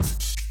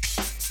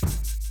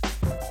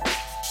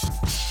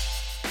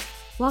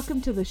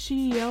Welcome to the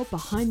SheEO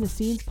Behind the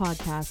Scenes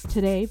podcast.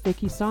 Today,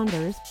 Vicki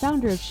Saunders,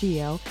 founder of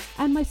SheEO,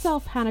 and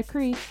myself, Hannah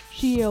Cree,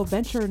 SheEO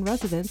Venture in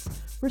Residence,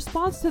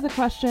 responds to the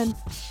question,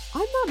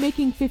 I'm not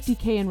making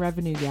 $50K in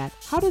revenue yet.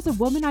 How does a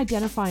woman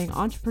identifying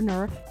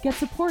entrepreneur get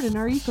support in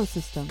our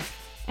ecosystem?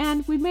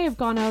 And we may have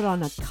gone out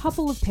on a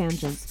couple of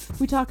tangents.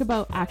 We talk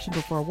about action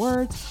before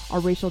words, our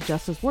racial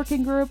justice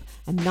working group,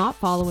 and not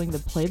following the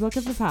playbook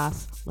of the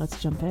past.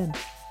 Let's jump in.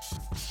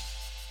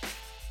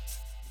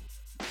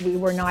 We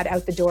were not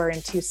out the door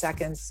in 2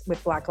 seconds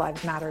with Black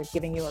Lives Matter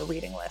giving you a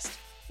reading list.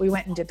 We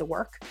went and did the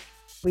work.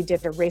 We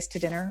did a race to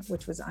dinner,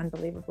 which was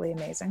unbelievably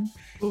amazing.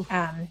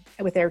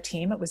 With their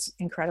team, it was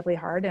incredibly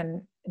hard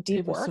and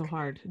deep work. It was so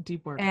hard,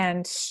 deep work.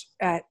 And,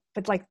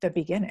 but like the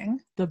beginning,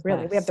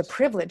 really, we have the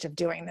privilege of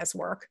doing this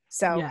work.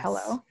 So yes.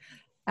 Hello.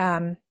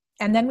 And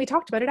then we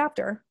talked about it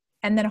after.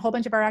 And then a whole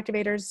bunch of our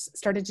activators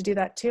started to do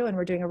that too. And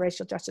we're doing a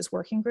racial justice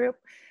working group.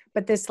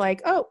 But this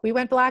like, oh, we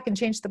went black and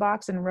changed the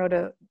box and wrote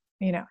a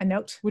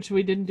note. Which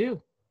we didn't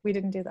do. We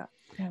didn't do that.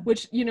 Yeah.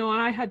 Which,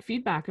 I had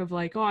feedback of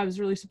like, oh, I was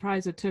really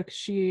surprised it took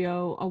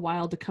SheEO a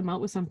while to come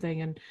out with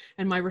something. And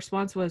my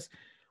response was,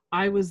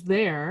 I was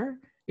there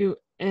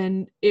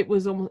and it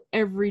was almost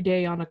every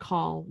day on a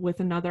call with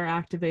another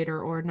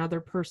activator or another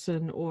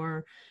person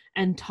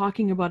and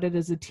talking about it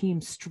as a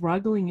team,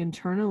 struggling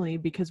internally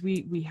because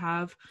we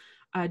have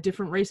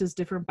different races,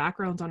 different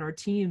backgrounds on our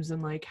teams.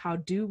 And like, how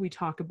do we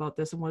talk about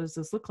this? And what does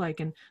this look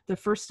like? And the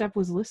first step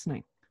was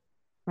listening.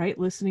 Right?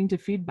 Listening to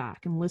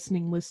feedback and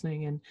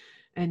listening.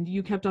 And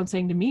you kept on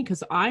saying to me,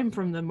 because I'm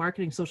from the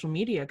marketing social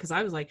media, because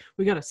I was like,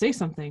 we got to say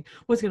something,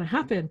 what's going to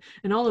happen?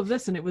 And all of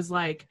this. And it was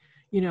like,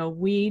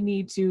 we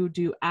need to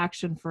do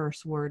action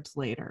first, words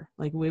later.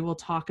 Like we will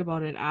talk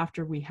about it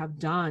after we have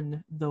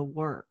done the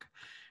work.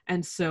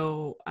 And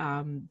so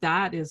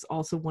that is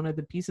also one of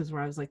the pieces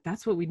where I was like,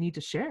 that's what we need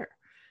to share.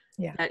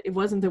 Yeah. That it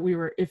wasn't that we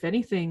were, if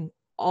anything,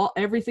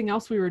 everything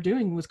else we were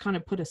doing was kind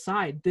of put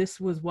aside. This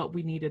was what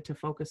we needed to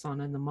focus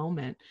on in the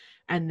moment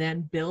and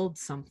then build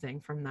something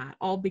from that,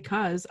 all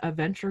because a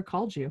venture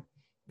called you.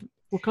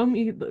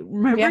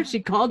 Remember she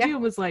called you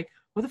and was like,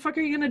 what the fuck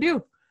are you going to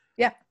do?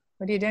 Yeah.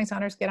 What are you doing,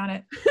 Saunders? Get on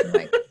it. I'm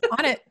like,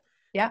 on it.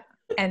 Yeah.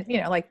 And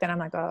then I'm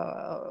like,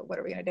 oh, what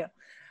are we going to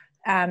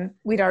do?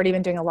 We'd already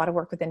been doing a lot of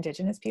work with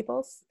Indigenous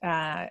peoples,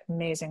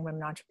 amazing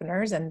women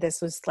entrepreneurs. And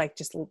this was like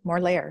just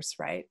more layers,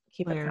 right?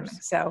 Keep it coming.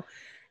 So,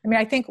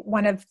 I think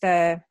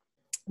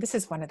this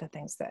is one of the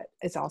things that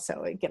is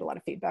also, I get a lot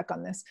of feedback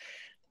on this,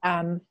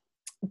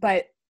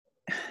 but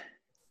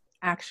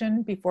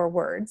action before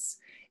words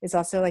is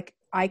also like,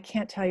 I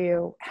can't tell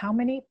you how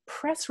many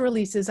press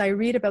releases I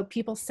read about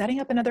people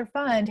setting up another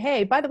fund.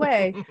 Hey, by the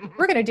way,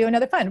 we're going to do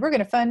another fund. We're going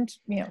to fund,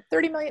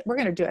 30 million. We're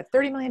going to do a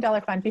 $30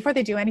 million fund before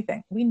they do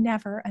anything. We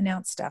never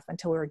announce stuff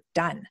until we're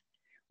done.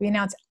 We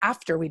announce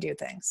after we do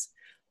things,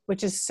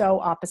 which is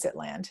so opposite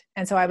land.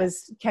 And so I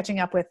was catching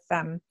up with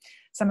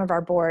some of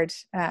our board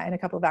and a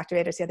couple of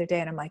activators the other day.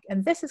 And I'm like,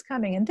 and this is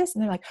coming and this,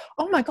 and they're like,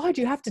 oh my God,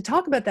 you have to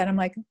talk about that. I'm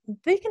like,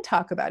 they can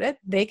talk about it.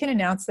 They can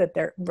announce that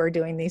we're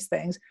doing these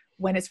things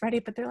when it's ready,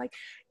 but they're like,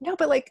 no,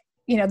 but like,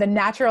 the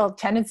natural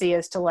tendency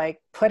is to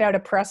like put out a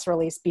press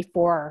release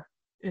before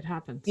it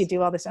happens. You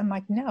do all this. I'm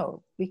like,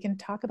 no, we can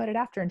talk about it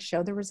after and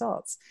show the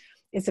results.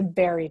 It's a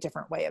very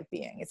different way of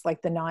being. It's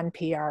like the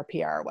non-PR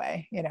PR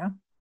way,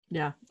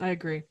 Yeah, I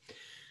agree.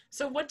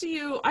 So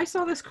I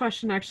saw this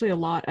question actually a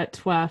lot at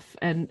TWEF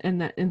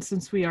and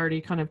since we already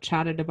kind of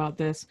chatted about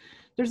this,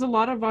 there's a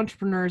lot of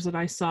entrepreneurs that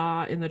I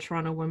saw in the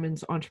Toronto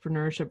Women's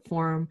Entrepreneurship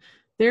Forum.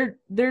 They're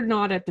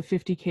not at the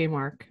 50K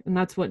mark, and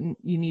that's what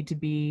you need to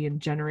be in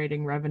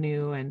generating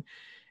revenue.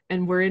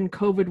 And we're in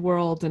COVID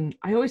world. And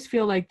I always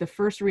feel like the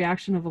first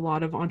reaction of a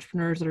lot of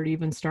entrepreneurs that are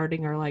even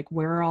starting are like,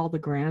 where are all the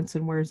grants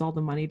and where's all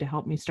the money to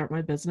help me start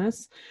my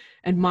business?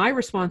 And my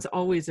response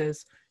always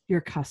is, your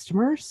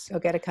customers. Go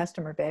get a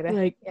customer,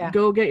 baby.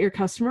 Go get your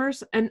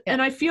customers. And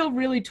I feel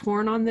really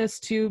torn on this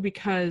too,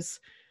 because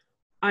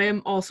I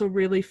am also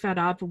really fed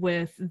up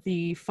with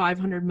the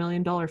 $500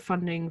 million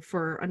funding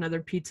for another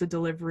pizza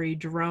delivery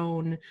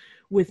drone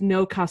with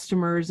no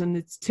customers. And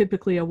it's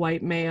typically a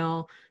white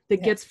male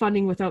that gets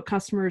funding without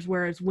customers,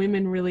 whereas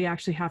women really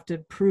actually have to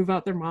prove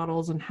out their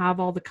models and have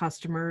all the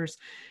customers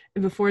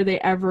before they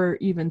ever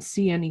even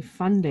see any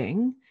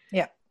funding.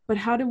 Yeah. But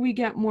how do we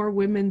get more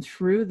women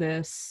through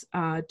this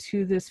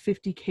to this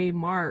 50K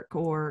mark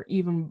or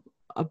even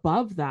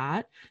above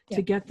that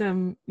to get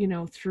them,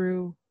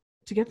 to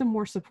get them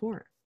more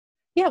support?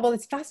 Yeah, well,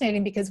 it's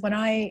fascinating because when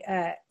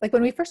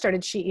when we first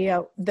started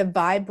SheEO, the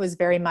vibe was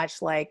very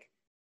much like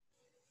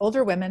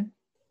older women.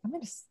 I'm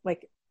going to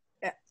like,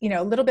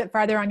 a little bit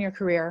farther on your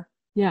career.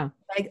 Yeah.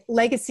 Like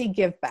legacy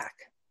give back,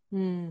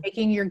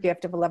 making your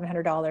gift of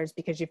 $1,100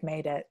 because you've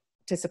made it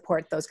to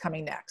support those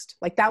coming next.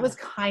 Like that was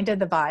kind of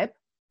the vibe.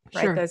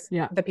 Right.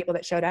 Sure. The people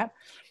that showed up,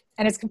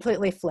 and it's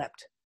completely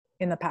flipped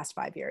in the past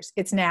 5 years.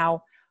 It's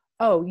now,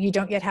 oh, you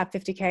don't yet have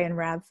 50K in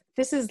rev.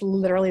 This is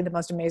literally the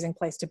most amazing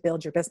place to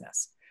build your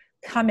business.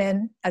 Come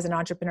in as an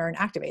entrepreneur and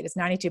activate. It's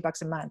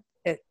 $92 a month.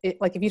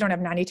 Like if you don't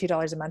have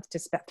 $92 a month to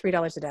spend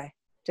 $3 a day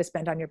to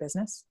spend on your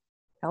business,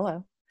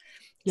 hello,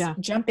 Yeah.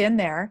 Jump in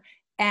there.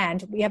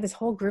 And we have this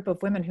whole group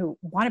of women who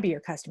want to be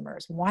your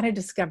customers, want to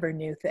discover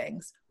new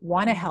things,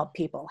 want to help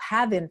people,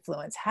 have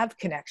influence, have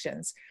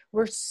connections.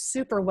 We're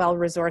super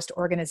well-resourced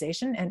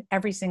organization. And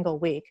every single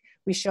week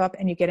we show up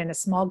and you get in a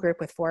small group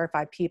with 4 or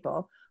 5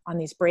 people on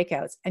these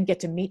breakouts and get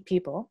to meet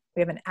people.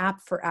 We have an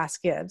app for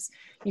Ask Gives.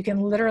 You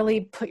can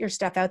literally put your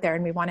stuff out there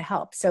and we want to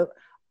help. So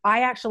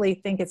I actually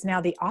think it's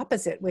now the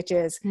opposite, which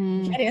is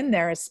get in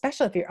there,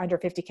 especially if you're under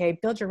 50K,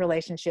 build your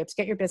relationships,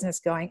 get your business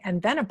going,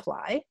 and then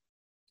apply.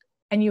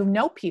 And you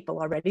know people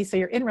already, so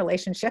you're in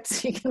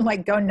relationships. You can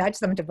like go nudge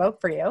them to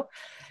vote for you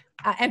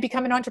and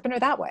become an entrepreneur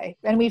that way.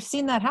 And we've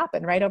seen that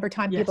happen, right? Over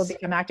time, people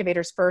become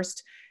activators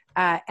first,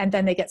 and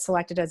then they get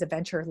selected as a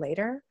venture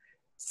later.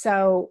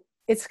 So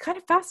it's kind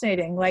of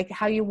fascinating, like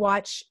how you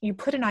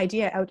put an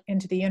idea out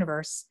into the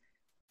universe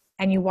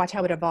and you watch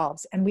how it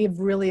evolves. And we've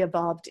really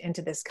evolved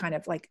into this kind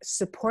of like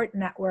support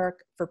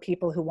network for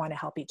people who want to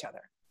help each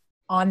other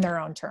on their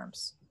own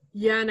terms.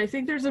 Yeah. And I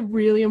think there's a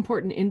really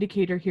important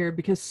indicator here,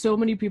 because so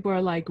many people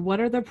are like, what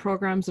are the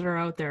programs that are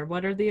out there?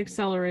 What are the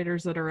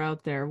accelerators that are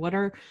out there? What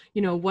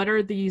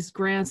are these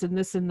grants and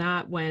this and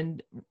that? When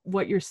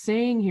what you're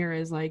saying here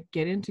is like,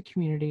 get into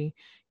community,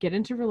 get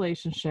into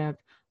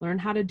relationship, learn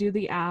how to do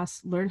the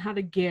ask, learn how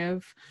to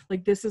give.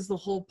 Like, this is the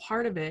whole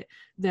part of it,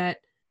 that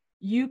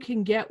you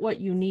can get what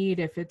you need.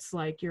 If it's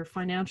like your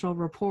financial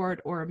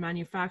report or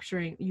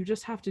manufacturing, you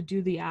just have to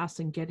do the ask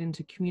and get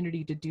into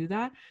community to do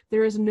that.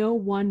 There is no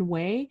one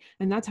way.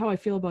 And that's how I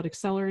feel about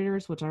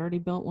accelerators, which I already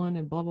built one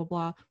and blah, blah,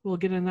 blah. We'll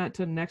get in that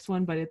to the next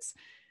one, but it's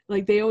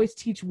like, they always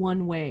teach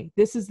one way.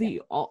 This is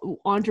the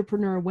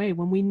entrepreneur way,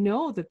 when we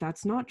know that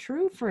that's not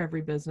true for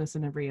every business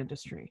and every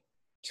industry.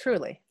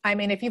 Truly. I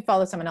mean, if you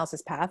follow someone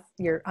else's path,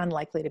 you're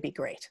unlikely to be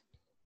great.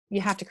 You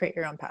have to create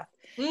your own path.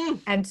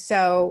 And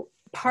so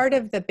part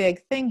of the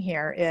big thing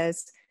here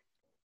is,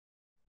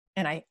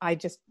 and I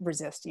just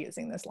resist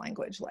using this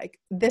language, like,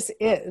 this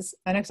is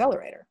an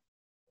accelerator,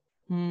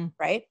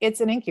 right?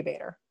 It's an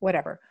incubator,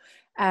 whatever.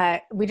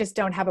 We just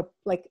don't have a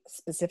like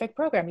specific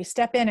program. You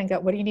step in and go,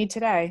 what do you need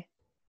today?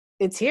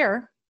 It's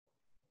here,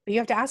 but you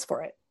have to ask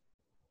for it.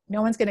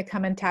 No one's going to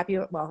come and tap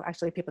you. Well,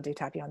 actually people do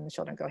tap you on the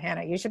shoulder and go,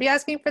 Hannah, you should be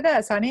asking for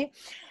this, honey.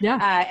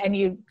 Yeah. And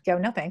you go,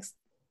 no, thanks,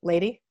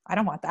 lady. I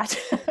don't want that.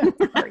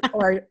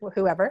 or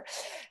whoever.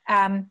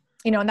 And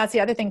that's the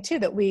other thing too,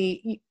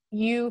 that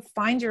you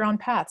find your own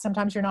path.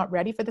 Sometimes you're not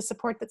ready for the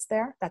support that's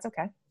there. That's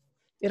okay.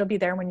 It'll be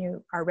there when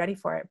you are ready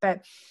for it.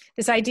 But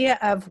this idea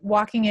of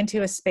walking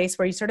into a space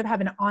where you sort of have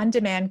an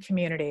on-demand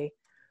community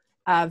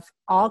of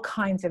all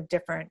kinds of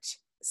different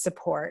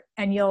support,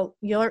 and you're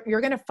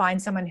going to find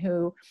someone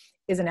who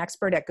is an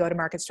expert at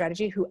go-to-market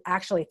strategy who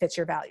actually fits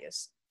your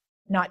values,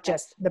 not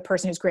just the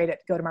person who's great at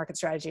go-to-market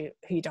strategy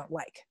who you don't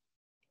like.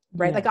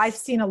 Right. Yes. Like, I've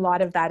seen a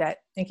lot of that at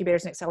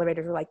incubators and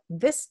accelerators. We're like,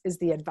 this is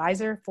the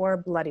advisor for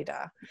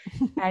bloody-da.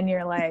 And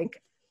you're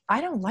like,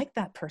 I don't like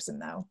that person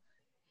though.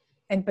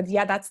 But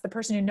yeah, that's the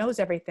person who knows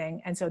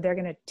everything. And so they're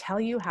going to tell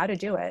you how to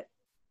do it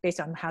based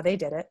on how they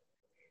did it.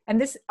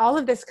 And all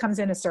of this comes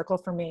in a circle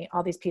for me,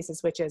 all these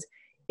pieces, which is,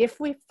 if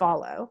we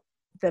follow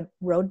the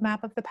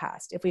roadmap of the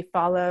past, if we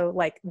follow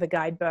like the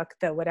guidebook,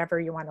 the whatever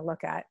you want to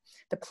look at,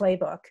 the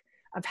playbook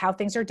of how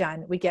things are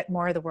done, we get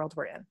more of the world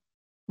we're in.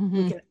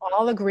 We can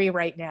all agree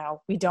right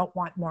now, we don't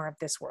want more of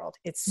this world.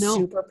 It's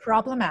super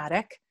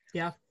problematic.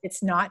 Yeah.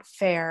 It's not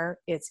fair.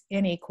 It's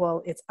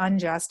unequal. It's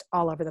unjust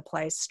all over the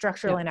place.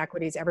 Structural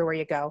inequities everywhere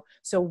you go.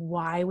 So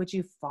why would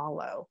you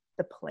follow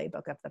the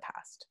playbook of the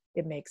past?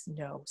 It makes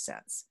no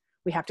sense.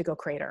 We have to go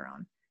create our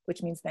own,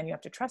 which means then you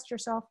have to trust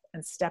yourself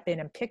and step in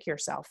and pick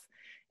yourself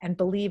and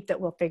believe that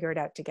we'll figure it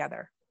out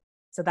together.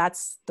 So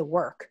that's the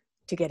work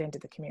to get into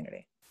the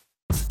community.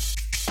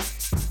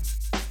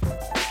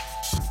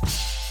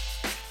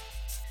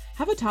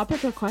 Have a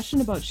topic or question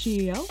about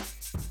SheEO?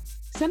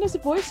 Send us a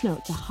voice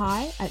note to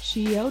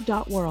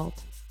hi@sheeo.world,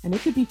 and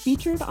it could be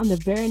featured on the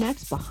very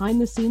next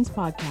Behind the Scenes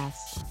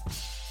podcast.